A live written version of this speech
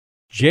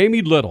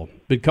Jamie Little,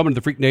 been coming to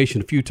the Freak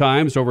Nation a few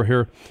times over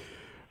her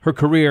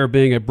career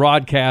being a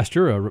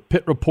broadcaster, a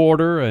pit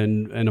reporter,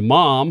 and a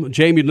mom.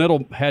 Jamie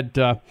Little had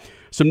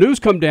some news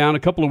come down a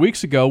couple of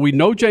weeks ago. We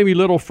know Jamie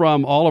Little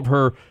from all of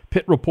her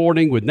pit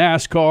reporting with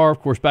NASCAR, of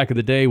course, back in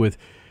the day with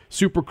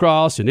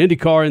Supercross and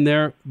IndyCar in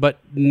there. But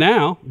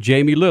now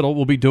Jamie Little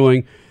will be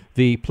doing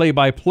the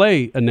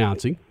play-by-play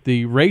announcing,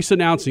 the race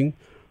announcing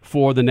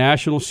for the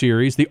National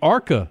Series, the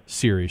ARCA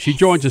Series. She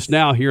joins us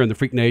now here in the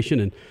Freak Nation.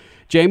 And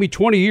Jamie,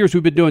 20 years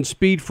we've been doing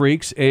Speed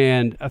Freaks,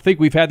 and I think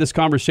we've had this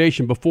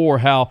conversation before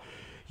how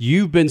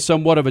you've been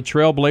somewhat of a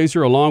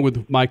trailblazer along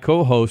with my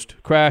co-host,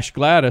 Crash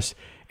Gladys,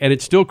 and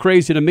it's still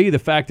crazy to me the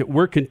fact that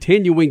we're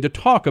continuing to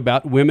talk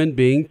about women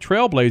being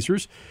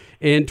trailblazers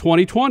in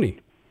 2020.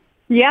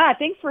 Yeah,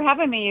 thanks for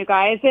having me, you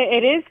guys.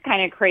 It is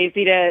kind of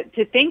crazy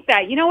to think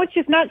that. It's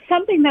just not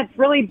something that's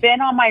really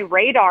been on my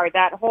radar,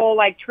 that whole,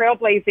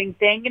 trailblazing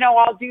thing.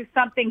 I'll do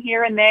something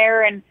here and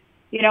there, and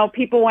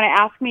people want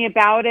to ask me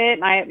about it,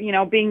 and I,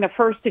 being the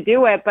first to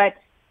do it. But,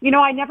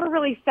 I never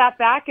really sat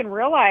back and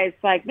realized,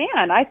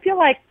 man, I feel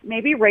like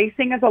maybe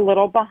racing is a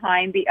little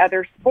behind the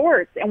other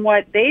sports and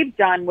what they've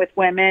done with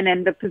women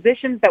and the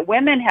positions that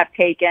women have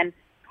taken.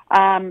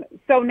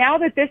 So now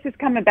that this has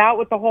come about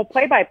with the whole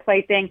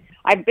play-by-play thing,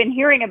 I've been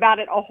hearing about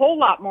it a whole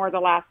lot more the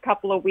last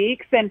couple of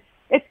weeks, and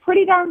it's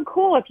pretty darn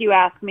cool if you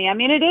ask me. I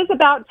mean, it is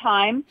about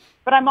time,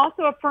 but I'm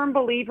also a firm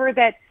believer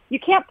that you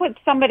can't put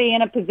somebody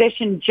in a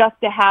position just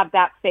to have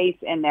that face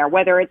in there,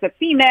 whether it's a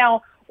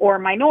female or a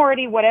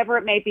minority, whatever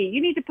it may be.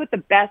 You need to put the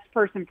best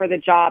person for the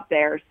job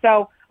there.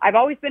 So I've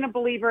always been a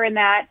believer in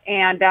that,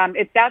 and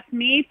if that's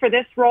me for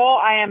this role,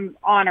 I am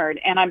honored,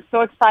 and I'm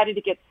so excited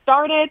to get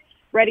started,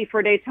 ready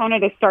for Daytona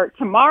to start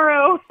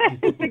tomorrow.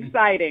 It's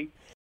exciting.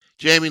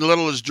 Jamie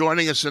Little is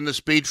joining us in the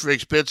Speed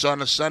Freaks pits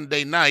on a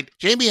Sunday night.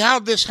 Jamie,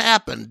 how'd this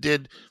happen?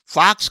 Did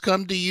Fox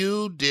come to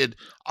you? Did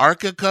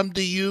ARCA come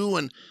to you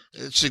and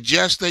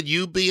suggest that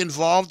you be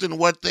involved in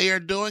what they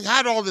are doing?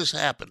 How'd all this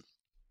happen?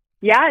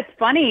 Yeah, it's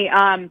funny.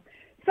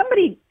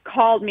 Somebody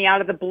called me out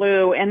of the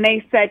blue and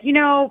they said,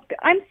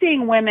 I'm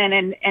seeing women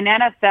in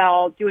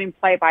NFL doing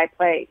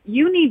play-by-play.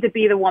 You need to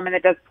be the woman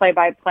that does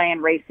play-by-play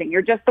in racing.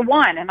 You're just the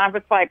one. And I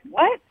was like,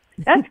 what?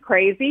 That's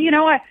crazy.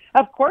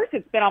 Of course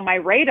it's been on my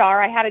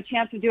radar. I had a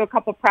chance to do a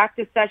couple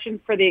practice sessions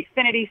for the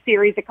Xfinity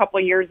Series a couple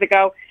of years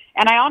ago,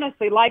 and I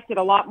honestly liked it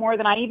a lot more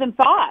than I even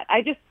thought.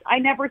 I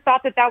never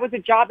thought that was a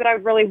job that I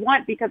would really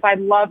want because I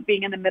love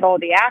being in the middle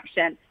of the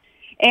action.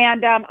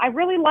 And I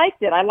really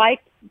liked it. I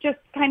liked just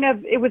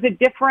it was a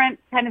different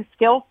kind of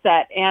skill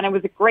set, and it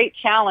was a great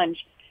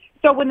challenge.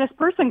 So when this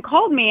person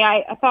called me,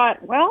 I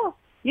thought, well,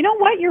 you know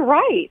what? You're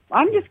right.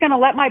 I'm just going to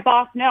let my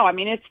boss know. I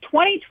mean, it's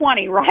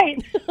 2020,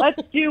 right?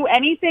 Let's do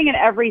anything and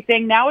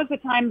everything. Now is the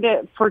time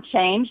for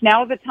change.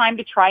 Now is the time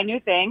to try new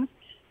things.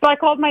 So I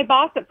called my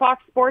boss at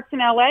Fox Sports in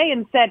LA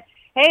and said,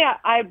 hey,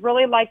 I'd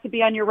really like to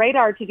be on your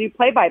radar to do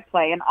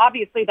play-by-play. And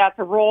obviously that's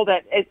a role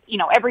that is,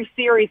 every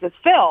series is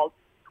filled.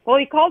 Well,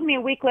 he called me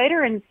a week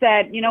later and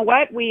said, you know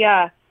what? We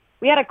had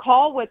a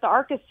call with the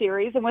ARCA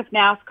Series and with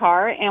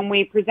NASCAR, and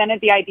we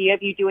presented the idea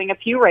of you doing a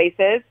few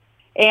races.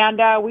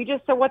 And we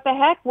just said, what the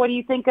heck? What do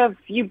you think of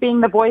you being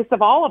the voice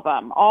of all of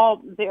them?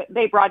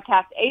 They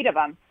broadcast 8 of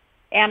them.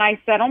 And I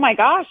said, oh, my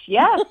gosh,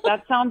 yes,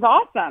 that sounds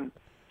awesome.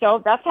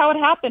 So that's how it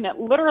happened. It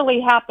literally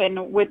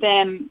happened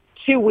within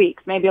 2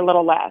 weeks, maybe a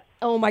little less.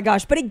 Oh, my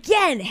gosh. But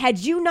again, had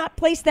you not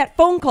placed that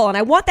phone call, and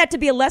I want that to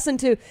be a lesson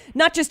to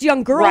not just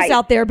young girls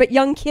out there, but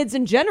young kids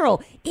in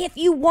general. If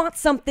you want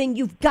something,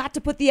 you've got to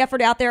put the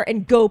effort out there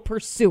and go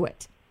pursue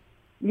it.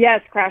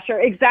 Yes,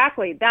 Crasher,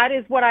 exactly. That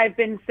is what I've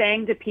been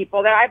saying to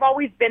people, that I've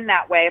always been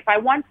that way. If I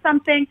want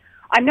something,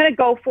 I'm going to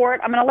go for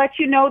it. I'm going to let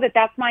you know that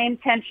that's my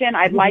intention.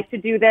 I'd like to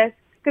do this.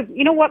 Because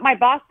you know what my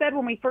boss said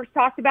when we first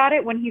talked about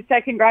it, when he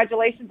said,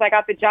 congratulations, I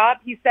got the job,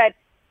 he said,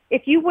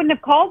 if you wouldn't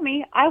have called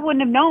me, I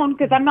wouldn't have known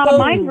because I'm not a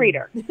mind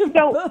reader.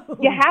 So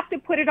you have to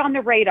put it on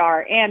the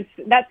radar. And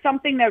that's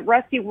something that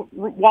Rusty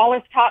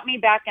Wallace taught me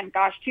back in,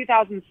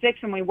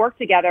 2006 when we worked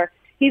together.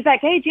 He's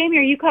like, hey, Jamie,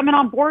 are you coming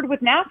on board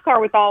with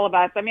NASCAR with all of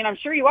us? I mean, I'm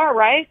sure you are,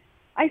 right?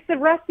 I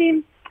said,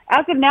 Rusty,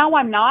 as of now,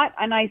 I'm not.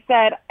 And I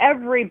said,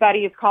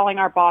 everybody is calling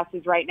our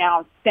bosses right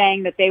now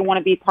saying that they want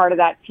to be part of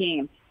that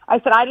team. I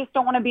said, I just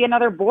don't want to be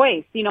another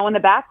voice, in the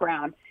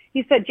background.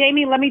 He said,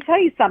 Jamie, let me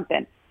tell you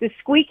something. The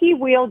squeaky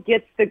wheel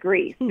gets the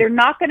grease. They're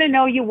not going to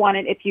know you want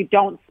it if you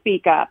don't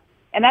speak up.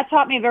 And that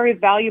taught me a very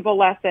valuable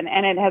lesson,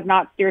 and it has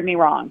not steered me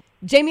wrong.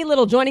 Jamie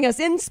Little joining us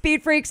in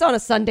Speed Freaks on a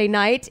Sunday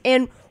night.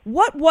 And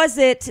what was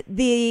it,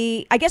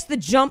 the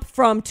jump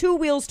from 2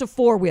 wheels to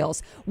 4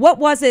 wheels? What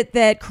was it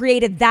that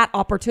created that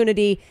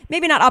opportunity?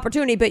 Maybe not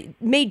opportunity,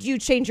 but made you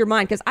change your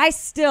mind? Because I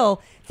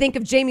still think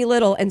of Jamie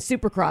Little and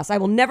Supercross. I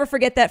will never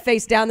forget that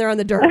face down there on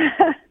the dirt.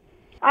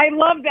 I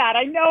love that.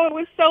 I know it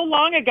was so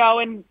long ago,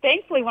 and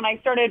thankfully when I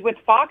started with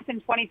Fox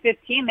in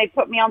 2015, they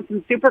put me on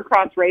some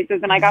Supercross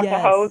races, and I got to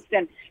host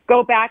and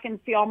go back and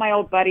see all my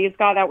old buddies.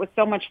 God, that was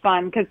so much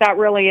fun because that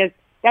really is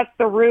that's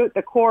the root,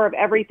 the core of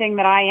everything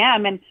that I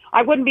am. And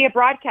I wouldn't be a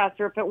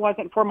broadcaster if it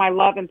wasn't for my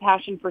love and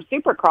passion for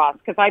Supercross,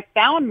 because I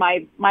found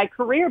my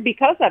career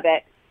because of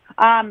it.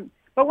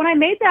 But when I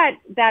made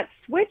that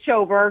switch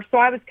over, so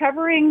I was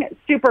covering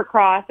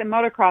Supercross and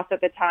motocross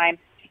at the time,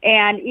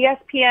 and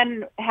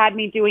ESPN had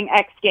me doing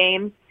X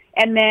Games,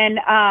 and then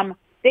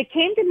they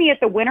came to me at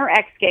the Winter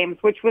X Games,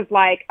 which was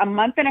like a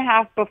month and a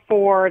half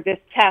before this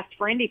test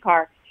for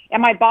IndyCar.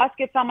 And my boss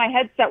gets on my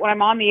headset when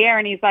I'm on the air,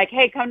 and he's like,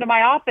 "Hey, come to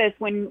my office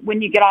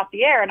when you get off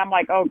the air." And I'm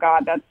like, "Oh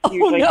God, that's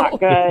usually not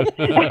good."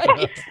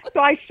 So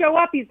I show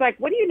up. He's like,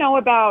 "What do you know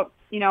about,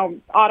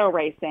 auto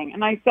racing?"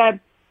 And I said,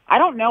 "I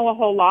don't know a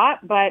whole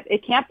lot, but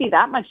it can't be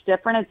that much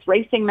different. It's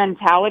racing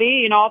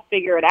mentality. I'll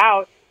figure it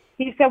out."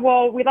 He said,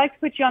 "Well, we'd like to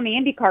put you on the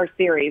IndyCar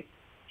series."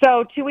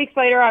 So 2 weeks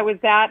later, I was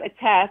at a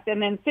test,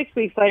 and then 6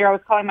 weeks later, I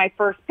was calling my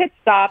first pit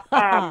stop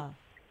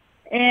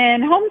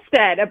in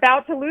Homestead,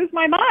 about to lose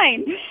my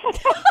mind.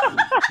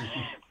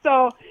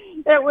 So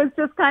it was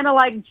just kind of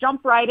like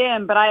jump right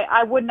in, but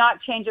I would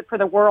not change it for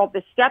the world.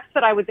 The steps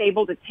that I was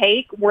able to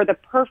take were the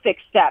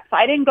perfect steps.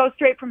 I didn't go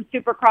straight from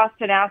Supercross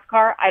to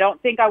NASCAR. I don't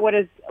think I would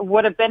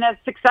have been as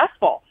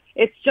successful.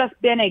 It's just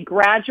been a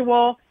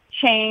gradual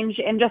change.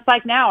 And just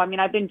like now,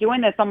 I've been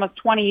doing this almost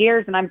 20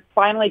 years, and I'm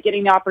finally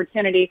getting the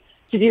opportunity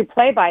to do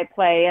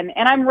play-by-play, and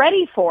I'm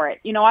ready for it.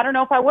 I don't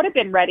know if I would have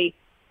been ready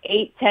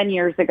 8-10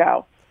 years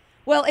ago.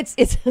 Well,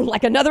 it's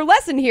like another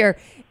lesson here,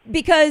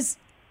 because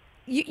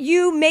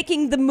you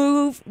making the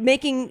move,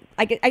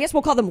 I guess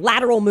we'll call them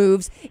lateral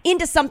moves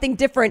into something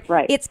different.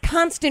 Right. It's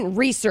constant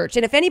research.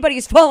 And if anybody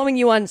is following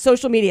you on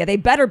social media, they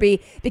better be,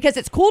 because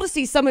it's cool to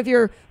see some of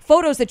your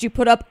photos that you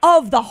put up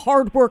of the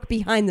hard work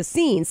behind the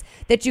scenes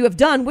that you have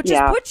done, which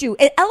has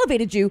it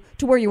elevated you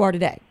to where you are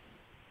today.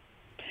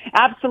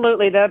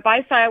 Absolutely. The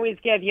advice I always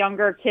give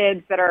younger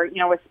kids that are,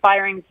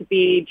 aspiring to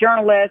be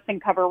journalists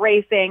and cover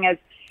racing is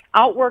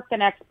outwork the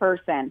next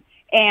person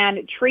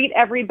and treat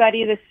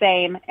everybody the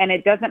same. And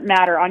it doesn't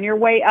matter. On your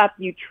way up,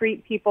 you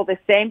treat people the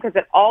same, because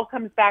it all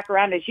comes back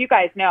around. As you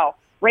guys know,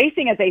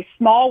 racing is a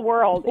small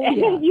world,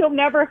 and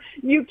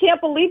you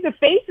can't believe the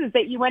faces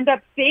that you end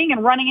up seeing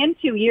and running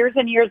into years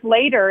and years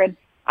later. And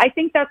I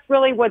think that's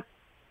really what's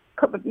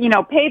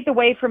paved the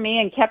way for me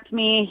and kept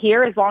me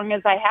here as long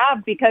as I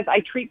have, because I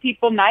treat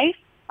people nice.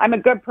 I'm a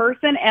good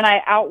person, and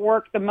I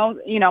outwork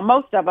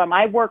most of them.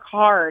 I work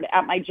hard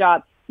at my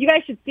job. You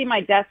guys should see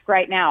my desk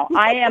right now.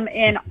 I am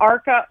in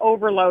ARCA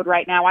overload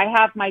right now. I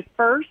have my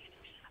first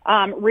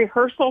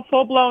rehearsal,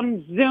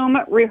 full-blown Zoom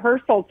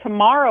rehearsal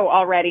tomorrow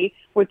already,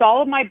 with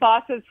all of my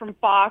bosses from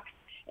Fox,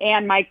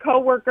 and my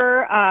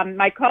coworker,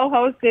 my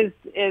co-host is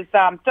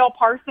Phil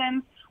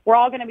Parsons. We're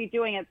all going to be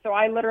doing it. So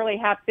I literally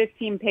have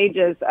 15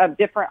 pages of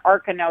different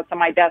ARCA notes on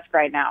my desk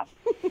right now.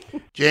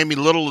 Jamie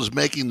Little is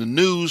making the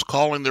news,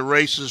 calling the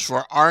races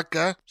for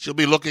ARCA. She'll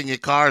be looking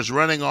at cars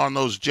running on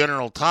those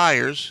General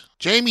tires.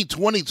 Jamie,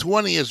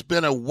 2020 has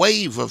been a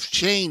wave of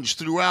change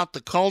throughout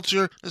the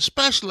culture,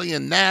 especially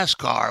in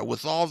NASCAR,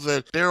 with all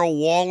the Darrell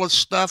Wallace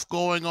stuff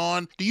going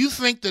on. Do you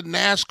think that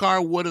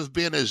NASCAR would have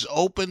been as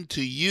open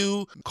to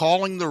you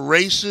calling the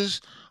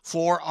races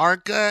for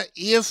ARCA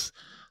if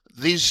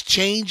these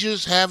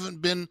changes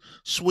haven't been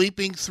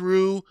sweeping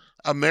through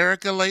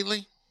America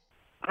lately?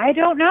 I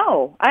don't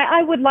know.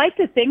 I would like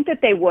to think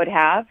that they would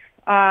have.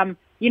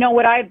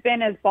 Would I have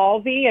been as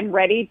ballsy and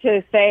ready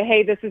to say,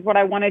 hey, this is what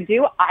I want to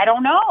do? I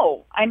don't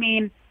know.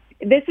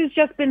 This has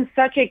just been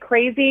such a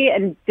crazy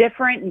and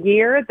different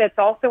year that's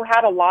also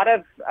had a lot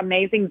of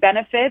amazing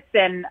benefits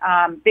and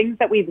things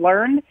that we've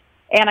learned.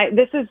 And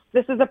this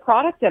is a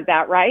product of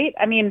that, right?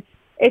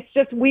 It's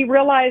just, we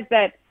realize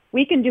that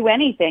we can do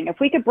anything.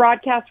 If we could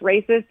broadcast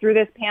races through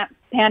this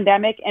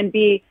pandemic and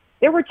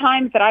there were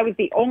times that I was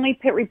the only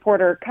pit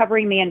reporter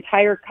covering the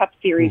entire Cup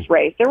Series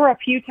race. There were a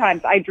few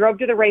times I drove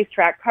to the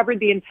racetrack, covered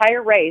the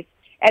entire race,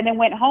 and then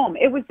went home.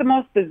 It was the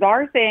most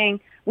bizarre thing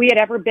we had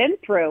ever been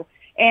through.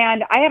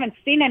 And I haven't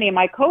seen any of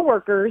my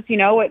coworkers,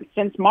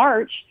 since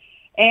March.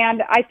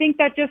 And I think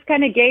that just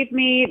kind of gave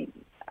me,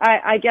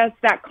 I guess,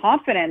 that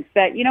confidence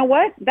that,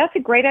 that's a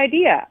great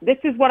idea. This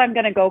is what I'm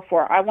going to go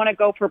for. I want to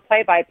go for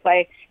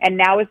play-by-play, and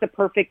now is the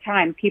perfect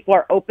time. People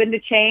are open to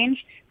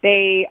change.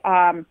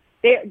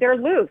 They're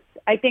loose.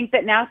 I think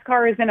that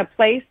NASCAR is in a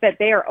place that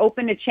they are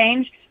open to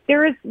change.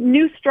 There is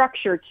new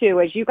structure, too.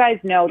 As you guys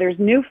know, there's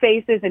new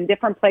faces in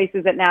different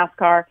places at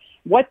NASCAR.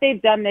 What they've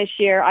done this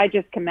year, I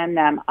just commend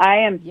them. I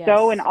am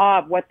so in awe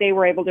of what they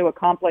were able to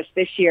accomplish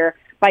this year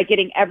by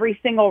getting every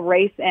single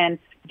race in,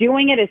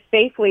 doing it as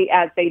safely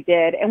as they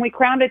did. And we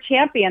crowned a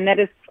champion that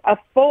is a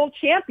full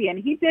champion.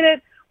 He did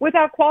it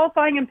without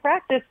qualifying in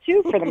practice,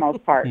 too, for the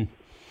most part.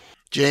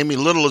 Jamie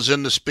Little is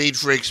in the Speed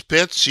Freaks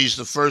pits. She's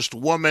the first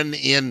woman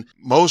in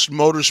most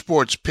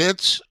motorsports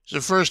pits. She's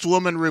the first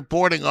woman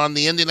reporting on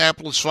the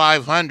Indianapolis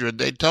 500,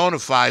 Daytona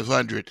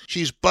 500.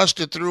 She's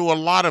busted through a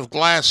lot of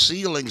glass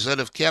ceilings that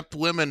have kept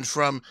women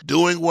from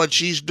doing what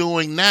she's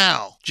doing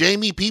now.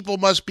 Jamie, people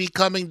must be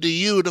coming to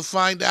you to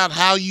find out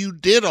how you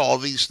did all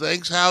these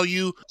things, how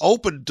you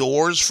opened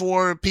doors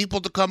for people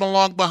to come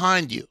along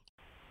behind you.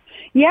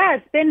 Yeah,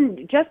 it's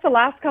been just the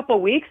last couple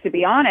of weeks, to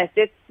be honest.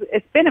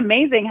 It's been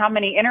amazing how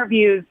many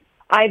interviews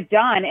I've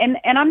done. And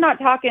I'm not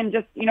talking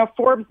just,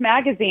 Forbes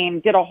magazine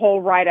did a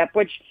whole write-up,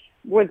 which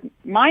was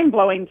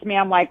mind-blowing to me.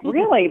 I'm like,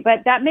 really?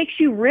 But that makes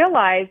you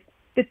realize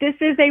that this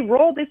is a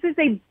role, this is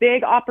a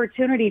big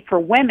opportunity for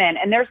women,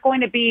 and there's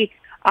going to be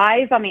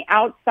eyes on the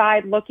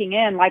outside looking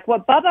in, like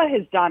what Bubba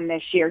has done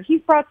this year.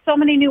 He's brought so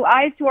many new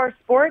eyes to our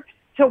sport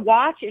to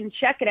watch and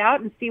check it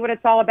out and see what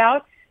it's all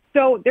about.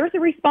 So there's a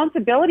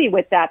responsibility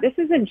with that. This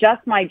isn't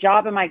just my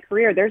job and my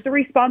career. There's a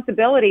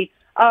responsibility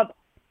of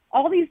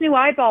all these new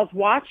eyeballs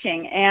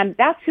watching, and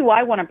that's who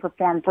I want to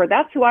perform for.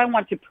 That's who I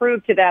want to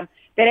prove to them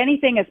that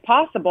anything is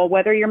possible,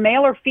 whether you're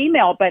male or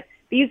female. But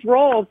these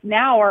roles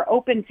now are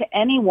open to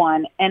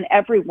anyone and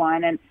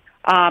everyone. And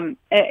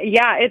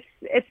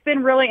it's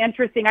been really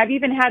interesting. I've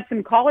even had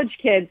some college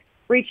kids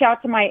reach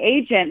out to my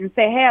agent and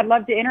say, hey, I'd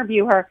love to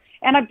interview her.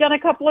 And I've done a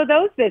couple of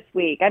those this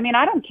week. I mean,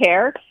 I don't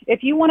care.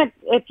 If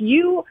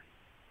you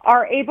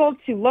are able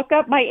to look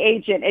up my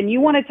agent and you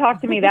want to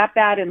talk to me that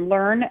bad and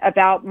learn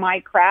about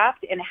my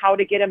craft and how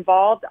to get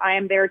involved, I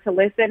am there to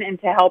listen and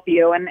to help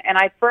you. And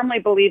I firmly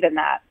believe in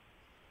that.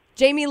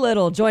 Jamie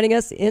Little joining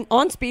us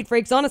on Speed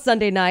Freaks on a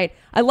Sunday night.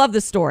 I love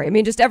this story. I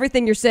mean, just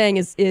everything you're saying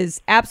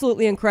is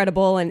absolutely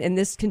incredible, and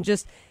this can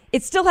just,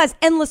 it still has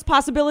endless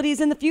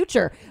possibilities in the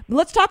future.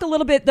 Let's talk a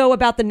little bit, though,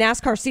 about the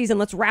NASCAR season.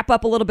 Let's wrap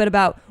up a little bit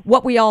about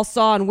what we all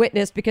saw and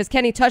witnessed, because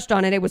Kenny touched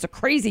on it. It was a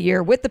crazy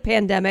year with the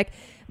pandemic,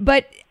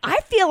 but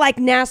I feel like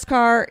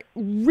NASCAR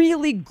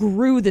really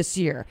grew this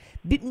year,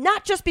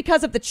 not just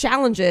because of the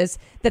challenges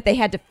that they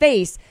had to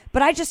face,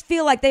 but I just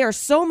feel like they are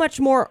so much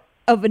more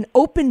of an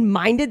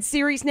open-minded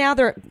series now.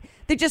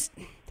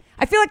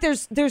 I feel like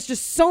there's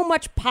just so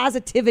much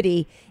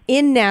positivity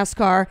in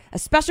NASCAR,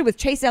 especially with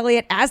Chase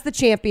Elliott as the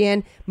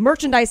champion,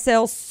 merchandise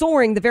sales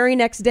soaring the very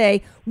next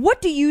day.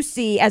 What do you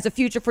see as a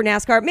future for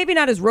NASCAR? Maybe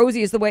not as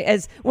rosy as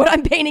what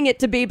I'm painting it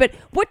to be, but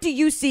what do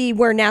you see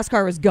where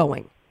NASCAR is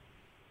going?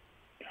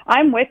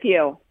 I'm with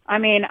you. I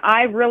mean,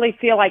 I really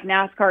feel like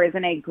NASCAR is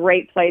in a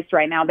great place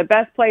right now, the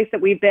best place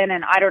that we've been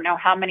in I don't know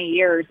how many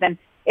years. And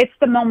it's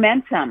the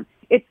momentum.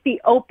 It's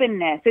the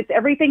openness. It's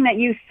everything that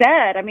you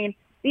said. I mean,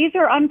 these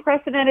are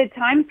unprecedented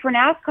times for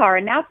NASCAR.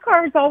 And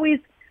NASCAR is always,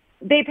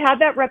 they've had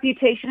that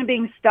reputation of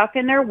being stuck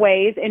in their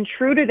ways and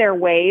true to their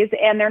ways,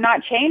 and they're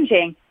not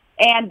changing.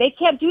 And they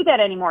can't do that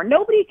anymore.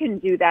 Nobody can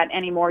do that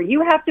anymore.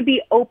 You have to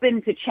be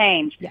open to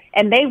change. Yeah.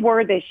 And they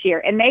were this year.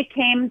 And they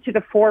came to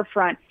the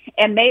forefront.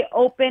 And they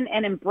opened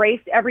and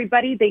embraced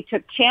everybody. They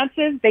took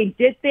chances. They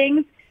did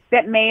things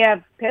that may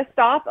have pissed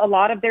off a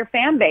lot of their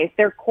fan base,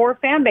 their core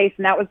fan base,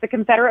 and that was the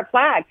Confederate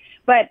flag.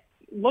 But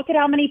look at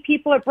how many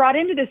people it brought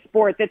into the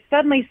sport that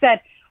suddenly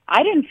said,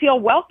 I didn't feel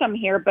welcome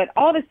here, but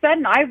all of a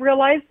sudden I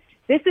realized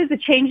this is a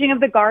changing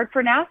of the guard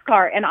for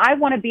NASCAR, and I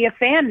want to be a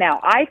fan now.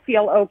 I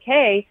feel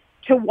okay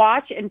to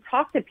watch and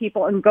talk to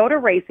people and go to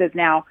races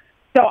now.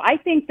 So I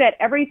think that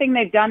everything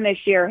they've done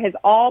this year has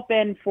all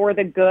been for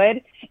the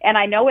good, and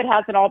I know it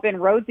hasn't all been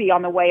rosy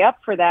on the way up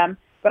for them,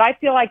 but I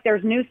feel like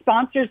there's new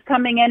sponsors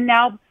coming in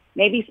now,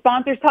 maybe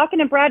sponsors. Talking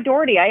to Brad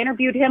Doherty, I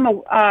interviewed him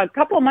a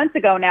couple of months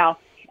ago now,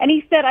 and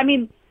he said, I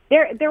mean,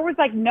 there was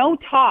like no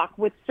talk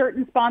with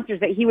certain sponsors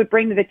that he would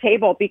bring to the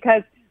table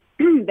because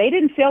they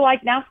didn't feel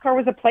like NASCAR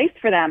was a place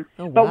for them.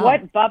 Oh, wow. But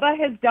what Bubba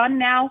has done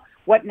now,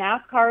 what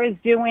NASCAR is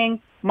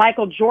doing,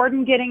 Michael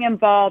Jordan getting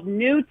involved,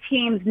 new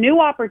teams, new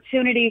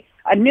opportunity,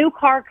 a new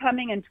car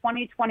coming in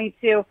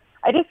 2022,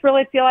 I just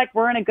really feel like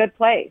we're in a good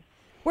place.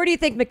 Where do you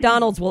think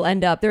McDonald's will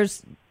end up?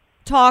 There's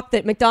talk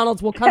that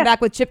McDonald's will come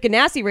back with Chip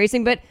Ganassi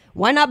racing, but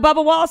why not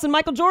Bubba Wallace and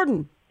Michael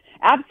Jordan?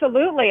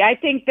 Absolutely. I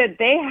think that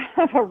they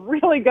have a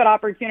really good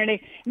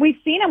opportunity. We've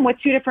seen them with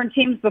two different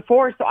teams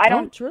before, so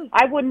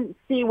I wouldn't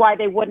see why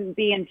they wouldn't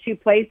be in two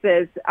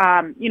places,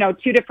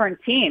 two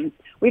different teams.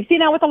 We've seen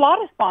that with a lot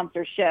of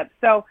sponsorships.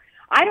 So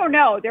I don't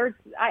know.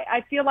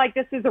 I feel like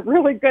this is a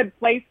really good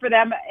place for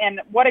them,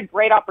 and what a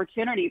great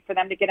opportunity for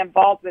them to get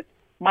involved with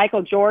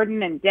Michael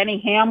Jordan and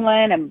Denny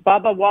Hamlin and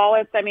Bubba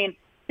Wallace. I mean,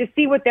 to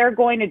see what they're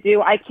going to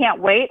do, I can't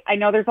wait. I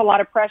know there's a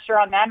lot of pressure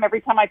on them. Every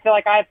time I feel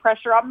like I have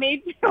pressure on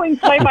me doing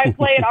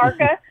play-by-play at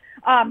ARCA,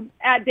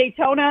 at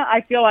Daytona,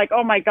 I feel like,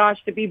 oh my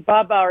gosh, to be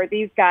Bubba or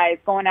these guys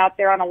going out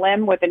there on a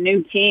limb with a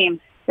new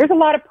team, there's a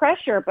lot of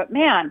pressure. But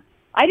man,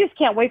 I just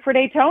can't wait for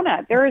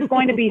Daytona. There is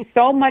going to be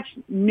so much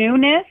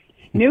newness,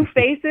 new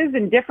faces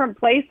in different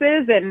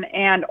places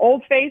and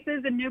old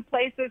faces in new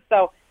places.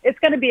 So it's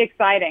going to be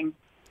exciting.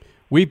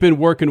 We've been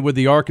working with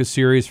the ARCA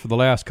series for the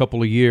last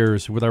couple of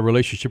years with our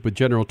relationship with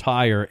General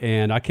Tire,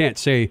 and I can't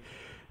say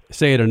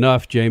it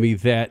enough, Jamie,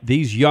 that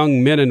these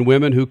young men and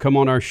women who come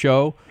on our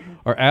show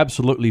are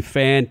absolutely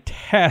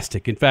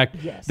fantastic. In fact,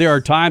 There are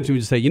times when we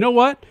just say, you know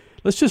what?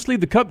 Let's just leave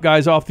the Cup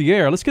guys off the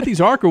air. Let's get these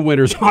ARCA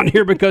winners on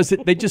here because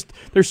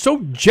they're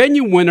so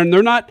genuine and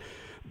they're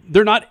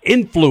not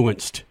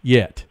influenced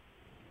yet.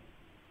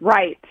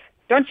 Right.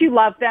 Don't you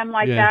love them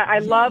like that? I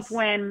love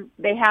when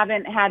they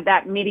haven't had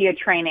that media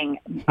training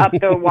up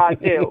the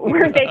wazoo,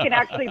 where they can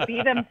actually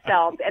be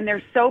themselves, and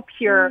they're so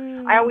pure.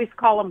 I always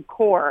call them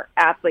core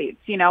athletes,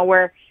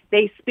 where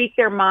They speak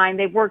their mind.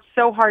 They've worked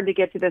so hard to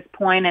get to this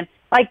point. And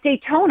like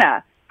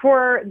Daytona,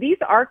 for these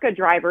ARCA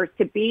drivers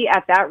to be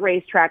at that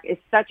racetrack is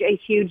such a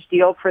huge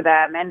deal for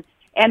them.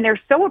 And they're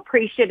so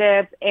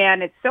appreciative,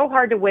 and it's so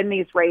hard to win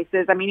these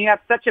races. I mean, you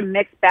have such a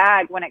mixed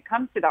bag when it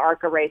comes to the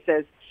ARCA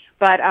races.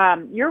 But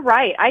you're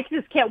right. I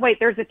just can't wait.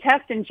 There's a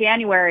test in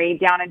January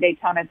down in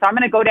Daytona, so I'm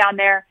going to go down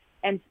there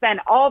and spend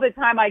all the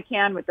time I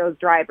can with those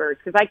drivers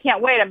because I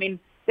can't wait. I mean,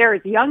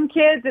 there's young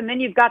kids, and then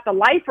you've got the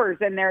lifers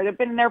in there. They've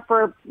been there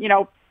for,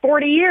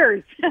 40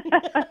 years.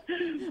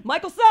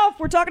 Michael Self,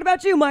 we're talking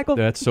about you, Michael.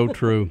 That's so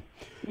true.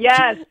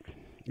 Yes.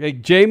 Hey,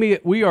 Jamie,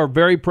 we are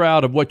very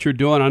proud of what you're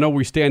doing. I know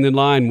we stand in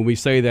line when we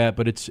say that,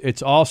 but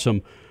it's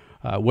awesome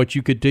what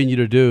you continue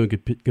to do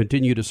and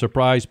continue to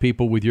surprise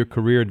people with your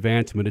career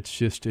advancement.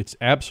 It's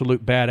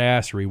absolute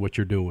badassery what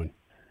you're doing.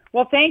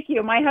 Well, thank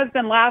you. My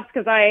husband laughs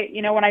because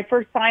when I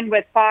first signed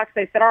with Fox,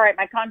 I said, all right,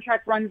 my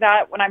contract runs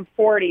out when I'm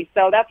 40.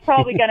 So that's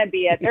probably going to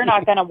be it. They're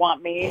not going to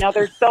want me.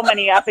 There's so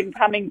many up and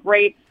coming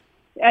great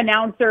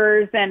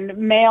announcers and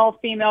male,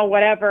 female,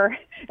 whatever.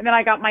 And then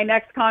I got my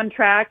next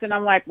contract and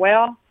I'm like,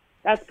 well,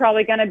 that's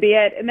probably going to be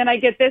it. And then I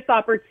get this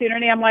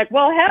opportunity. I'm like,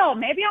 well, hell,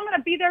 maybe I'm going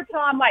to be there till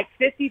I'm like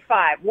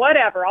 55,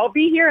 whatever. I'll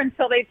be here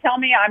until they tell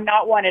me I'm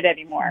not wanted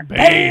anymore.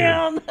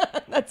 Bam!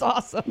 That's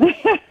awesome.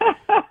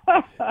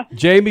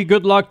 Jamie,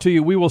 good luck to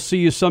you. We will see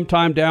you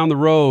sometime down the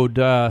road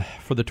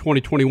for the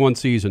 2021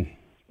 season.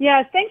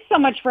 Yeah, thanks so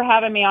much for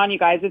having me on, you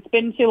guys. It's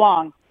been too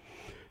long.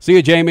 See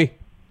you, Jamie.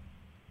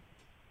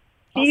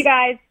 See you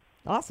guys.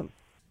 Awesome.